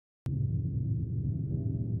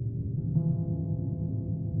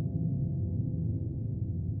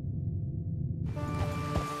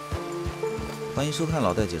欢迎收看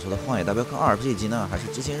老戴解说的《荒野大镖客2》。这一集呢，还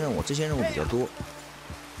是支线任务，支线任务比较多。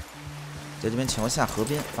在这边桥下河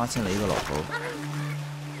边发现了一个老头，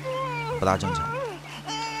不大正常。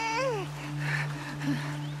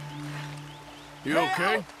You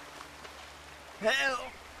okay? Help!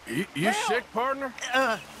 You sick, partner?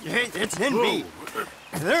 It's in me.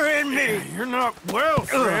 They're in me. You're not well,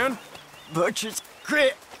 friend. Butcher's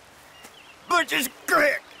Creek. Butcher's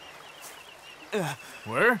Creek.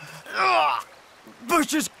 Where?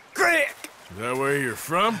 Butcher's Creek. Is that where you're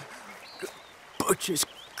from? Butcher's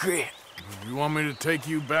Creek. You want me to take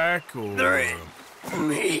you back, or... They're in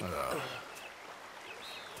me.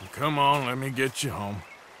 Come on, let me get you home.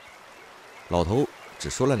 老头只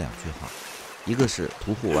说了2句话，一个是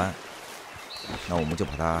屠户湾，那我们就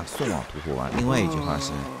把他送往屠户湾。另外一句话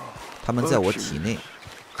是，他们在我体内，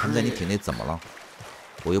他们在你体内怎么了？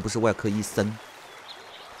我又不是外科医生。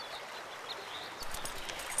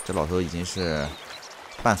这老头已经是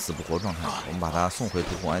半死不活状态了，我们把他送回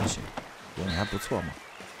屠户湾去。觉得你还不错嘛。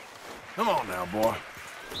Come on now, boy.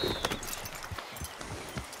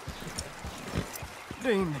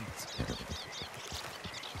 Demons. Devil.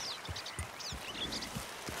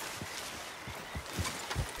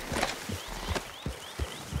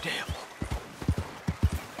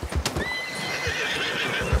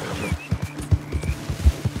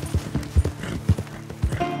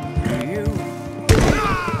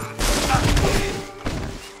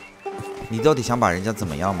 你到底想把人家怎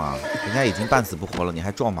么样吗？人家已经半死不活了，你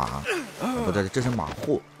还撞马？不对，这是马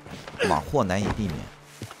祸，马祸难以避免。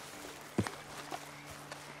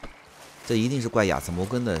这一定是怪亚瑟摩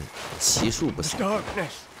根的骑术不行。撞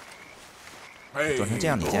成这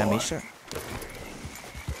样，你竟然没事儿。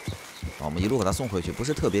好，我们一路把他送回去，不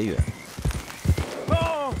是特别远。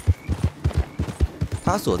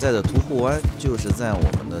他所在的屠户湾就是在我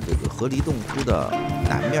们的这个河狸洞窟的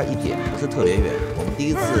南面一点，不是特别远。我们第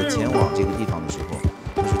一次前往这个地方的时候，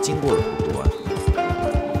就是经过了屠户湾。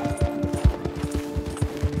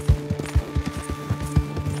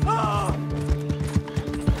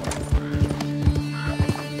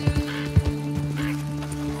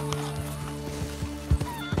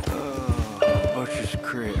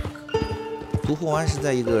屠户湾是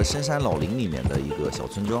在一个深山老林里面的一个小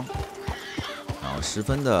村庄，然后十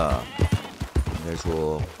分的应该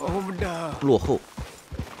说落后。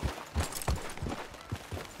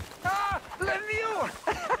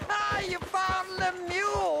You found the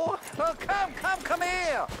mule! Oh, come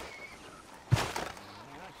here!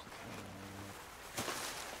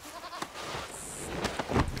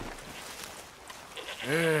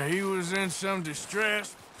 Yeah, he was in some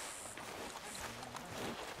distress.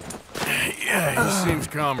 Yeah, he seems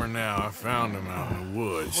calmer now. I found him out in the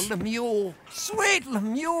woods. Well, Lemuel, sweet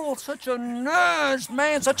Lemuel, such a nice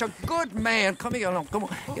man, such a good man. Come here, come on,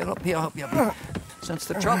 get up here, help you. Since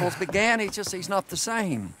the troubles began, he's not the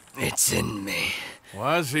same. It's in me.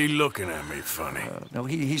 Why is he looking at me funny? No,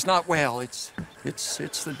 he's not well. It's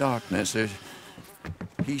the darkness.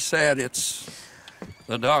 He said it's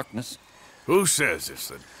the darkness. Who says it's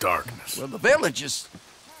the darkness? Well, the village is.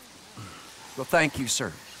 Well, thank you,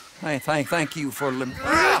 sir. Thank you for.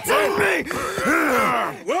 It's in me.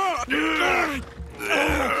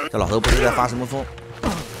 这老头不知在发什么疯，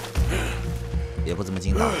也不怎么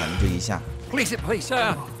惊讶，反正就一下。Please,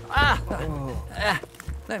 sir.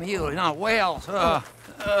 Lemuel, not well, sir.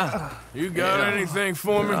 You got anything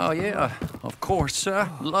for me? Oh, yeah, of course, sir.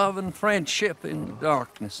 Love and friendship in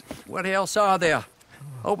darkness. What else are there?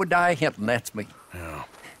 Obadiah Hinton, that's me. Yeah.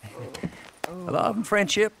 Love and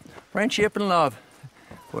friendship and love.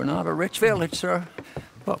 We're not a rich village, sir,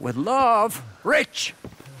 but with love, rich.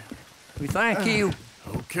 We thank you.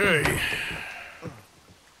 Okay.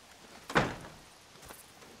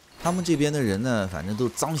 他们这边的人呢，反正都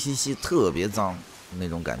脏兮兮，特别脏那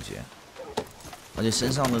种感觉，而且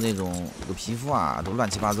身上的那种皮肤啊，都乱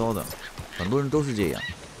七八糟的，很多人都是这样。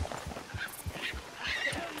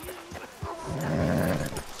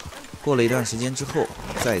过了一段时间之后，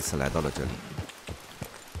再一次来到了这里。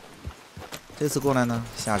这次过来呢，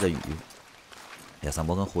下着雨，亚瑟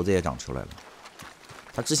摩根胡子也长出来了，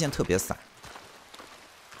他支线特别散。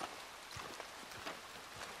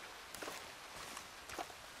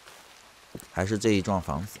还是这一幢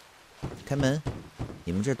房子。开门，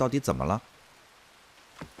你们这到底怎么了？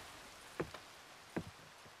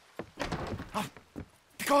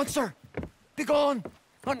 Be gone, sir. Be gone.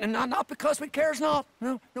 Not because we cares not.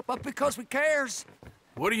 No, but because we cares.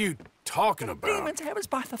 What are you talking about? Demons have us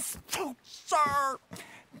by the throat, sir.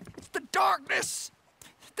 It's the darkness.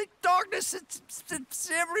 The darkness,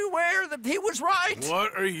 it's everywhere. He was right.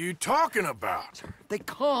 What are you talking about? They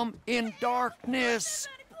come in darkness.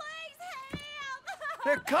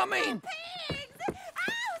 They're coming!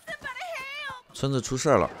 村子出事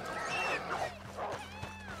了。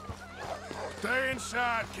 Stay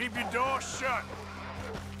inside. Keep your door shut.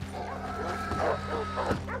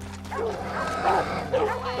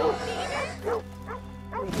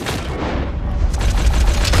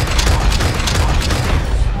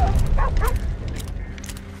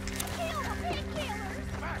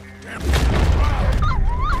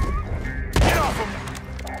 Get off him!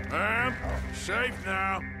 Safe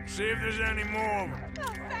now. See if there's any more.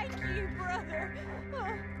 Oh, thank you, brother. Oh.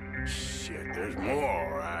 Shit, there's more,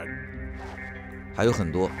 all right. 还有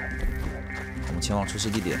很多，我们前往出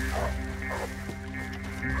事地点。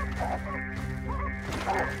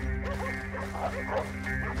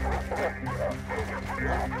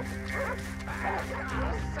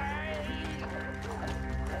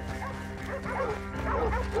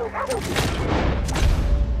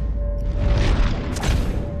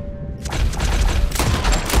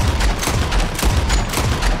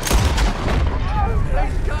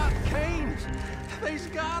They've got Canes!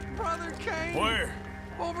 They've got Brother Kane! Where?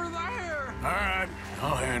 Over there! All right,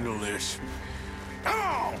 I'll handle this. Come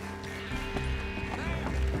on!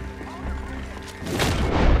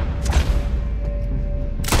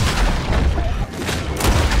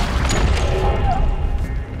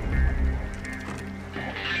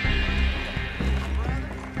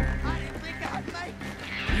 I didn't think I'd make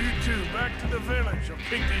it. You two, back to the village. I'll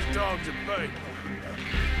keep these dogs at bay.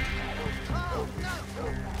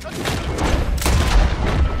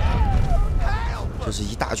 这是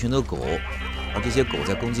一大群的狗，而这些狗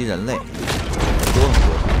在攻击人类，很多很多。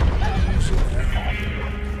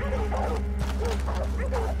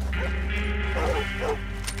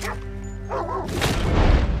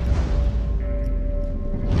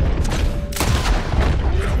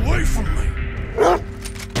 Get away from me!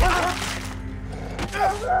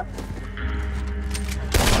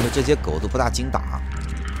 而且这些狗都不大经打，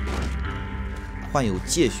患有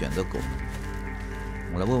疥癣的狗。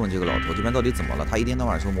我来问问这个老头，这边到底怎么了？他一天到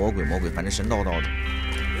晚说魔鬼魔鬼，反正神叨叨的。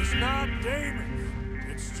 It's not demons.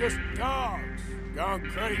 It's just dogs gone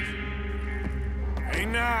crazy.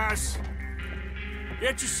 Ain't nice.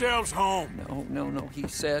 Get yourselves home. No. He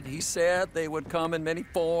said they would come in many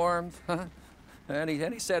forms. Huh? And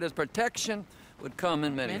he said his protection would come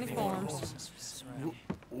in many forms.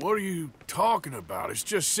 What are you talking about? It's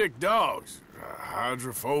just sick dogs.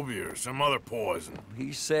 Hydrophobia or some other poison.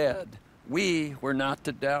 He said we were not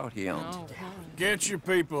to doubt him. Get your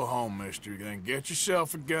people home, mister. Then get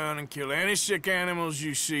yourself a gun and kill any sick animals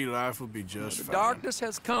you see. Life will be just The fine. darkness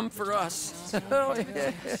has come for us. Oh,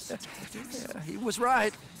 yeah, he was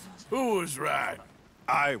right. Who was right?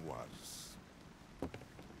 I was.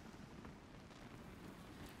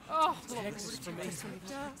 Oh, protect us from evil.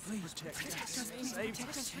 Please protect us.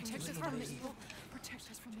 Protect us from evil. Protect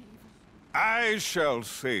us from evil. I shall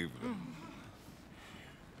save them.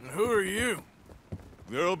 And who are you?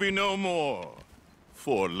 There'll be no more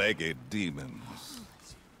four-legged demons.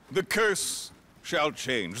 The curse shall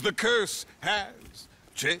change. The curse has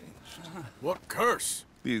changed. What curse?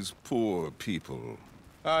 These poor people.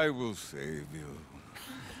 I will save you.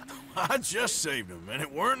 I just saved them, and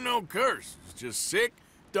it weren't no curse. It's just sick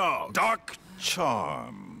dogs. Dark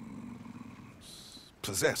charms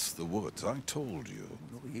possess the woods. I told you.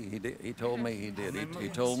 He did. He told me he did. He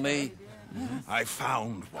told me. I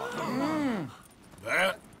found one.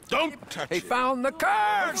 That? Don't touch He it. found the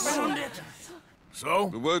curse. So?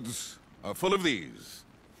 The woods are full of these.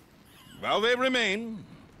 While they remain,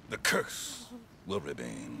 the curse will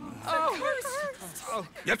remain.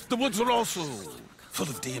 Yet the woods are also full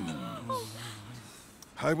of demons.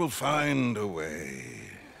 I will find a way.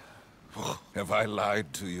 Oh, have I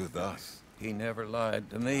lied to you thus? He never lied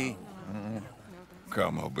to me.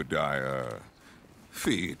 Come, Obadiah.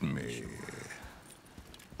 Feed me.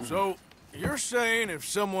 So, you're saying if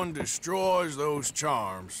someone destroys those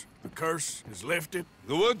charms, the curse is lifted?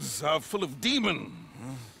 The woods are full of demons.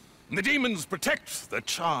 And the demons protect the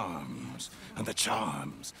charms. And the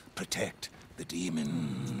charms protect the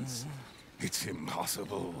demons. It's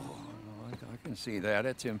impossible. I can see that.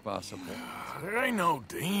 It's impossible. There ain't no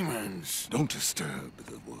demons. Don't disturb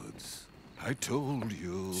the woods. I told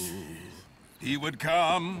you. He would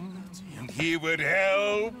come, and he would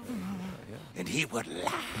help, and he would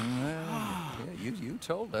laugh. Yeah, you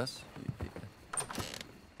told us.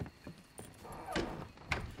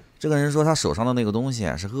 这个人说他手上的那个东西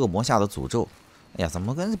是恶魔下的诅咒。哎呀，怎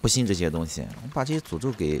么跟不信这些东西？我们把这些诅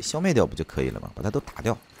咒给消灭掉不就可以了吗？把它都打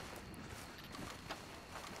掉。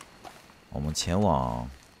我们前往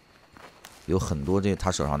有很多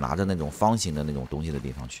他手上拿着那种方形的那种东西的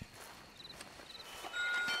地方去。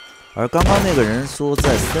而刚刚那个人说，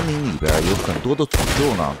在森林里边有很多的诅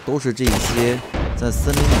咒呢，都是这些在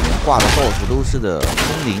森林里面挂的到处都是的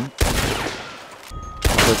风铃，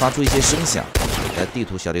会发出一些声响，在小地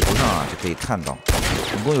图上啊就可以看到，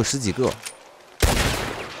总共有10几个，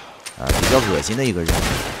比较恶心的一个任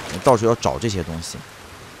务，到处要找这些东西。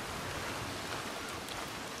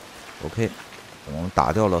OK， 我们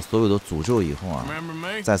打掉了所有的诅咒以后啊，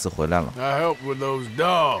再次回来了。 I helped with those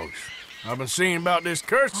dogs. I've been seeing about this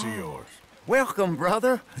curse of yours. Welcome,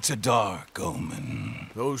 brother. It's a dark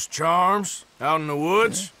omen. Those charms out in the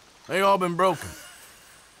woods, they all been broken.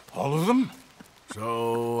 All of them?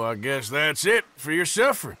 So I guess that's it for your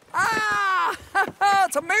suffering. Ah!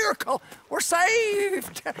 It's a miracle. We're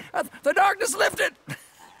saved. The darkness lifted.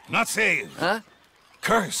 Not saved. Huh?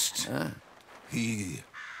 Cursed. He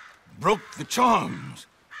broke the charms.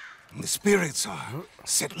 And the spirits are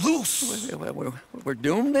set loose. We're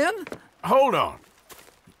doomed then? Hold on.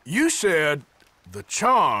 You said the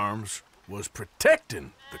charms was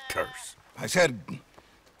protecting the curse. I said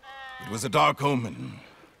it was a dark omen.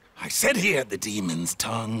 I said he had the demon's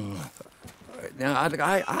tongue. Now,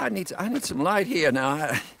 I need some light here.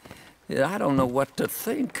 Now, I don't know what to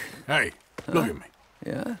think. Hey, look at me.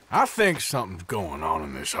 Yeah? I think something's going on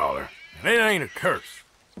in this holler, and it ain't a curse.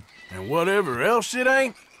 And whatever else it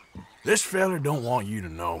ain't, this fella don't want you to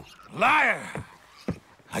know. Liar!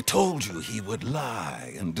 I told you he would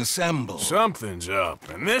lie and dissemble. Something's up,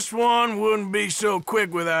 and this one wouldn't be so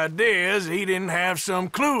quick with ideas he didn't have some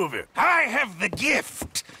clue of it. I have the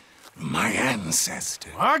gift. My ancestor.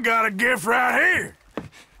 I got a gift right here.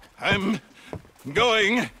 I'm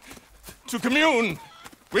going to commune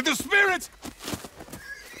with the spirits.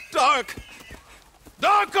 Dark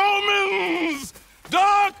omens!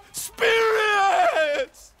 Dark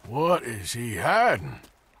spirits! What is he hiding?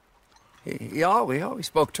 He always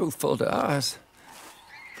spoke truthful to us.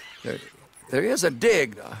 There is a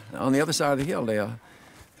dig on the other side of the hill there.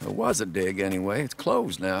 There was a dig anyway. It's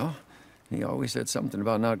closed now. He always said something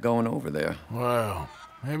about not going over there. Well,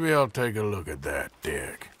 maybe I'll take a look at that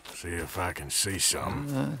dig. See if I can see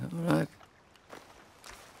something. All right.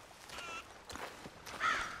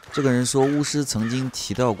 这个人说，巫师曾经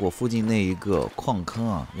提到过附近那一个矿坑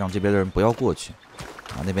啊，让这边的人不要过去，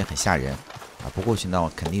啊，那边很吓人，啊，不过去那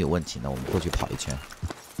肯定有问题，那我们过去跑一圈。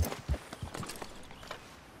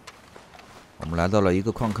我们来到了一个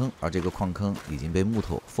矿坑，而这个矿坑已经被木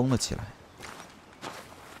头封了起来。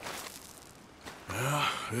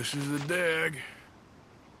This is the dig.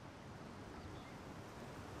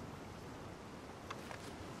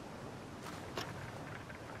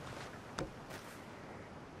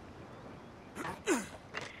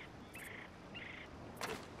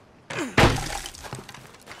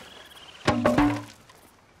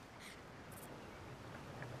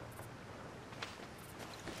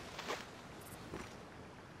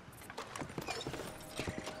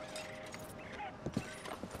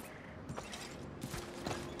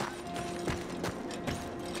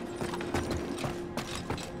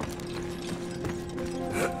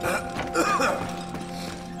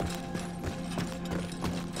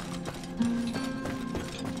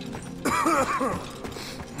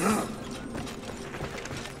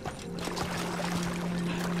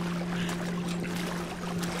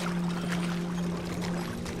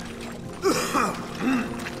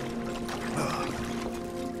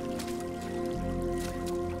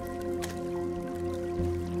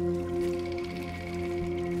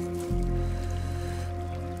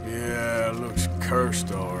 Yeah, looks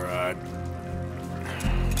cursed, all right.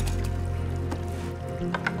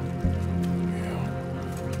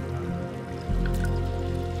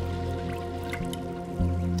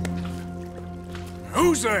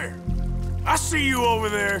 Who's there? I see you over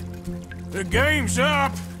there. The game's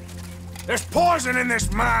up. There's poison in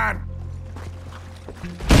this mine.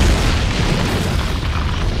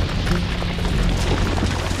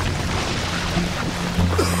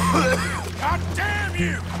 God damn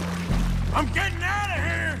you! I'm getting out of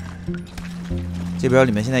here. 这边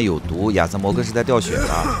里面现在有毒，亚瑟摩根是在掉血的，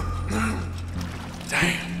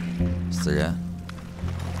死人。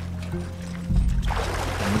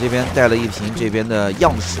我们这边带了一瓶这边的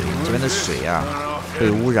样水，这边的水啊被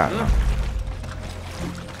污染了，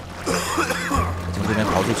从这边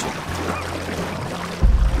逃出去。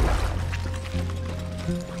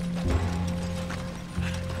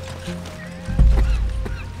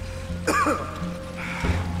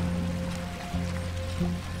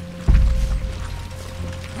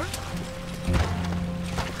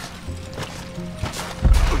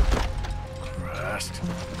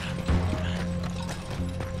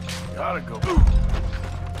Gotta go.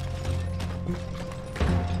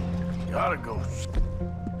 Gotta go.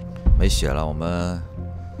 没血了，我们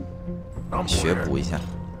血补一下，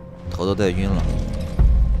头都带晕了。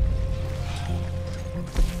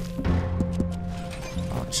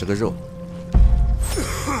啊，吃个肉，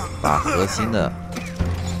把核心的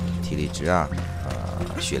体力值啊、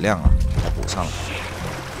血量啊补上了。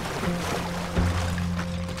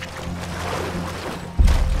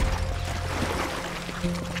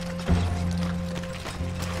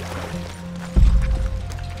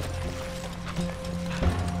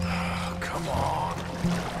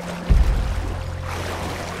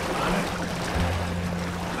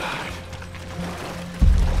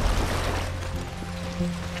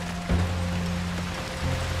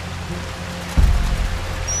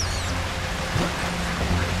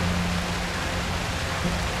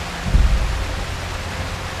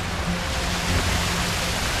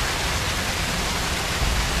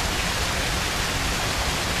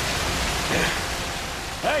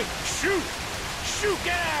 Hey, shoot! Shoot!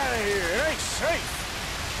 Get out of here! It ain't safe.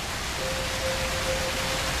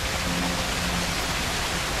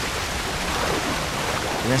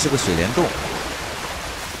 这边是个水帘洞。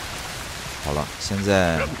好了，现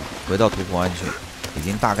在回到屠户湾去，已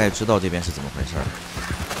经大概知道这边是怎么回事了。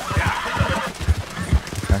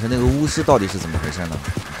但是那个巫师到底是怎么回事呢？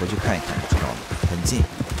回去看一看就知道了。很近，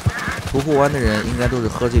屠户湾的人应该都是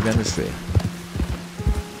喝这边的水。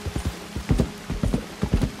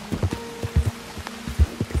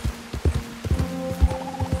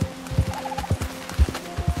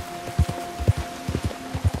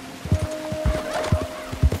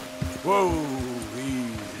 Whoa,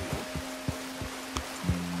 easy.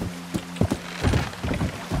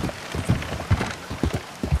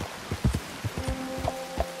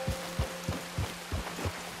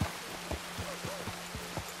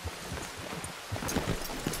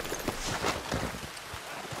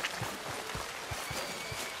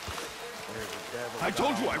 I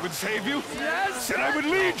told you I would save you. Yes. Said I would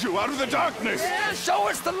lead you out of the darkness. Yes, show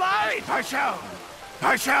us the light! I shall.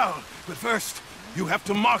 I shall. But first, you have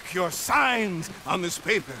to mark your signs on this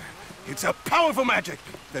paper. It's a powerful magic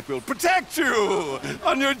that will protect you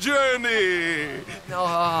on your journey. No,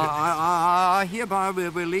 I hereby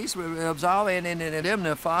release, absolve, and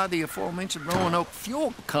indemnify the aforementioned Roanoke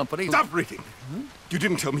Fuel Company. Stop reading. You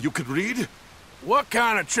didn't tell me you could read. What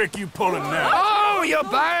kind of trick you pulling now? Oh, you're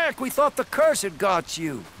back! We thought the curse had got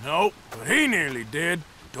you. Nope, but he nearly did.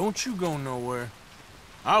 Don't you go nowhere.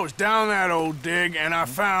 I was down that old dig and I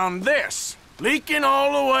found this, leaking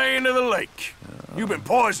all the way into the lake. You've been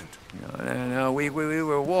poisoned. No, we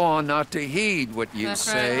were warned not to heed what you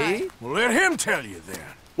say. Well, let him tell you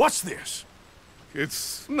then. What's this?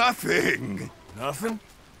 It's nothing. Nothing?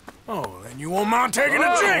 Oh, then you won't mind taking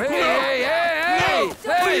a drink. Hey!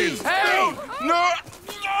 Please, Hey! no,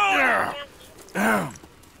 no.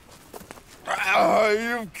 Oh,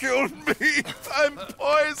 you've killed me. I'm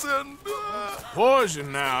poisoned.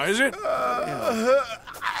 Poison now, is it?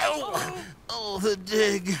 Oh, the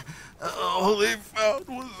dig. All they found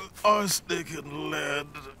was arsenic and lead.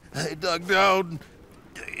 I dug down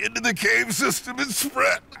into the cave system and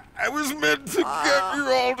spread. I was meant to get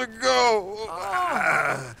you all to go.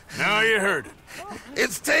 Now you heard it.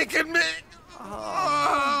 It's taken me.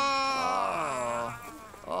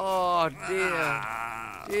 Oh, dear.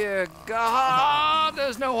 Dear God,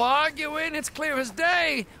 there's no arguing. It's clear as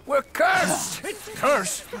day. We're cursed.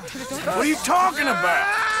 Curse? What are you talking about?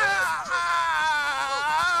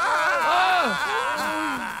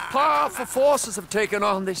 Powerful forces have taken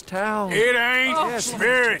on this town. It ain't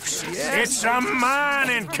spirits. It's a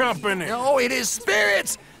mining company. No, it is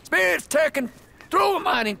spirits. Spirits taken through a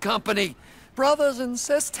mining company. Brothers and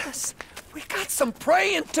sisters, we got some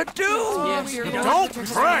praying to do. Don't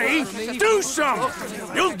pray. Do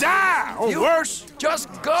something. You'll die, or worse. Just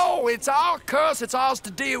go. It's our curse. It's ours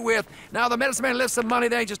to deal with. Now the medicine man left some money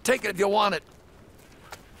there. Just take it if you want it.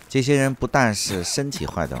 这些人不但是身体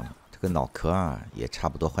坏掉了，这个脑壳啊也差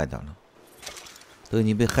不多坏掉了，都已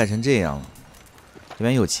经被害成这样了。这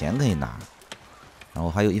边有钱可以拿，然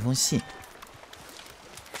后还有一封信。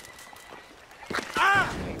靠！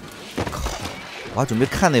我还准备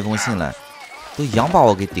看那封信来，都羊把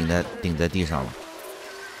我给顶在地上了。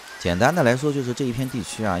简单的来说，就是这一片地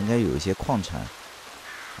区啊，应该有一些矿产，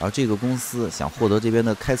而这个公司想获得这边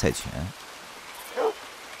的开采权。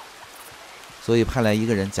 所以派来一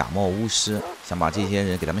个人假冒巫师，想把这些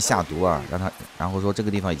人给他们下毒啊，然后说这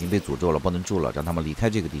个地方已经被诅咒了，不能住了，让他们离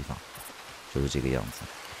开这个地方，就是这个样子。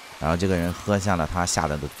然后这个人喝下了他下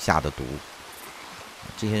的毒，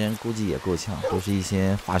这些人估计也够呛，都是一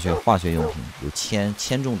些化学用品，有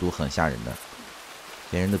铅中毒很吓人的，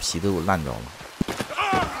这些人的皮都烂着了。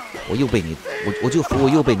我又被你，我就服我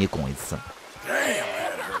又被你拱一次。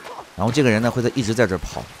然然后这个人呢会一直在这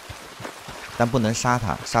跑，但不能杀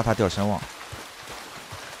他，杀他掉声望。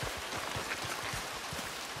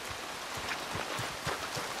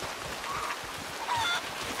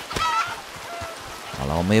好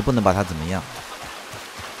了，我们也不能把他怎么样。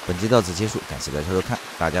本集到此结束，感谢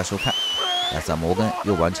大家收看。亚瑟摩根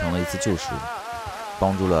又完成了一次救赎，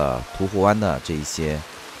帮助了屠户湾的这一些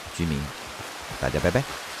居民。大家拜拜。